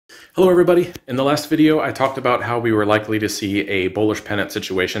Hello everybody. In the last video, I talked about how we were likely to see a bullish pennant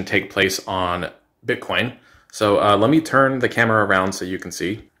situation take place on Bitcoin. So let me turn the camera around so you can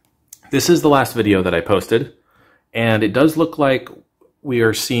see. This is the last video that I posted, and it does look like we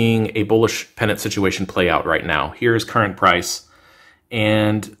are seeing a bullish pennant situation play out right now. Here's current price,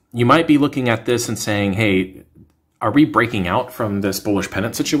 and you might be looking at this and saying, hey, are we breaking out from this bullish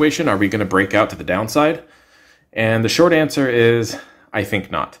pennant situation? Are we going to break out to the downside? And the short answer is, I think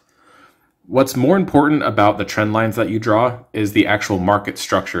not. What's more important about the trend lines that you draw is the actual market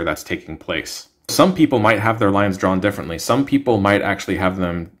structure that's taking place. Some people might have their lines drawn differently. Some people might actually have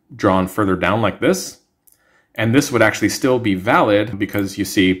them drawn further down like this. And this would actually still be valid because you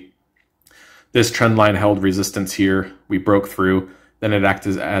see this trend line held resistance here. We broke through. Then it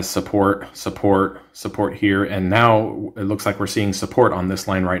acted as support, support, support here. And now it looks like we're seeing support on this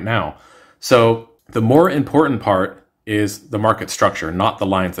line right now. So the more important part is the market structure, not the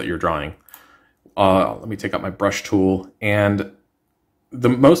lines that you're drawing. Let me take out my brush tool. And the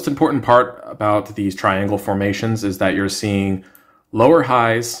most important part about these triangle formations is that you're seeing lower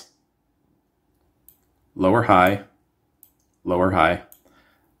highs, lower high, lower high,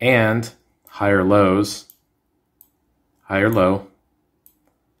 and higher lows, higher low,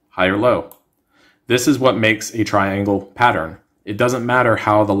 higher low. This is what makes a triangle pattern. It doesn't matter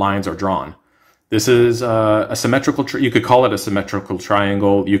how the lines are drawn. This is a symmetrical, you could call it a symmetrical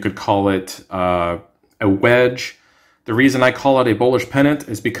triangle. You could call it a wedge. The reason I call it a bullish pennant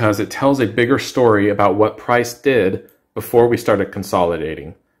is because it tells a bigger story about what price did before we started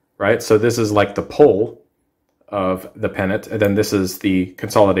consolidating, right? So this is like the pole of the pennant, and then this is the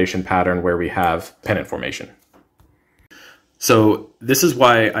consolidation pattern where we have pennant formation. So this is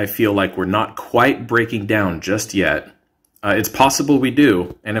why I feel like we're not quite breaking down just yet. It's possible we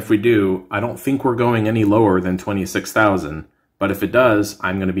do, and if we do, I don't think we're going any lower than 26,000, but if it does,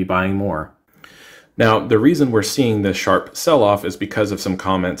 I'm going to be buying more. Now, the reason we're seeing this sharp sell-off is because of some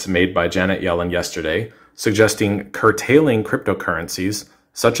comments made by Janet Yellen yesterday, suggesting curtailing cryptocurrencies,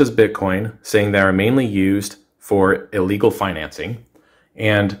 such as Bitcoin, saying they are mainly used for illegal financing.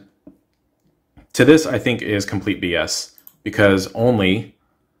 And to this, I think is complete BS, because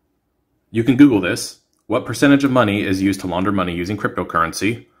you can Google this, what percentage of money is used to launder money using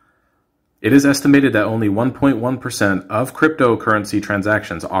cryptocurrency? It is estimated that only 1.1% of cryptocurrency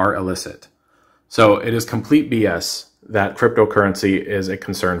transactions are illicit. So it is complete BS that cryptocurrency is a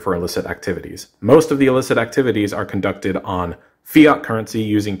concern for illicit activities. Most of the illicit activities are conducted on fiat currency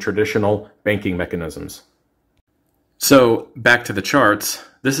using traditional banking mechanisms. So back to the charts,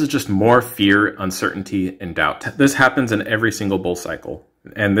 this is just more fear, uncertainty, and doubt. This happens in every single bull cycle,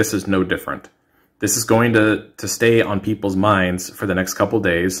 and this is no different. This is going to stay on people's minds for the next couple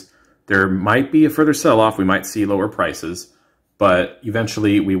days. There might be a further sell-off. We might see lower prices, but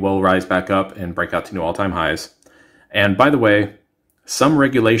eventually we will rise back up and break out to new all-time highs. And by the way, some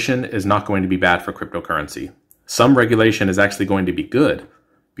regulation is not going to be bad for cryptocurrency. Some regulation is actually going to be good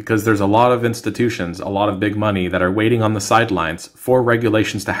because there's a lot of institutions, a lot of big money that are waiting on the sidelines for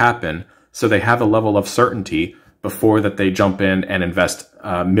regulations to happen so they have a level of certainty before that they jump in and invest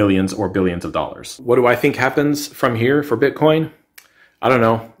millions or billions of dollars. What do I think happens from here for Bitcoin? I don't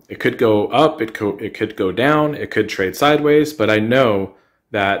know. It could go up, it could go down, it could trade sideways, but I know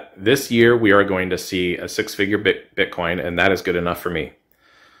that this year we are going to see a six-figure Bitcoin, and that is good enough for me.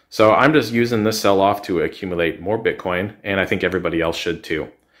 So I'm just using this sell-off to accumulate more Bitcoin, and I think everybody else should too.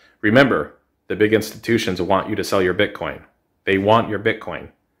 Remember, the big institutions want you to sell your Bitcoin. They want your Bitcoin.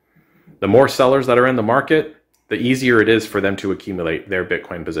 The more sellers that are in the market, the easier it is for them to accumulate their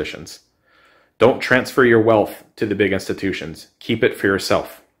Bitcoin positions. Don't transfer your wealth to the big institutions. Keep it for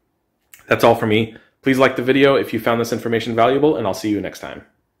yourself. That's all for me. Please like the video if you found this information valuable, and I'll see you next time.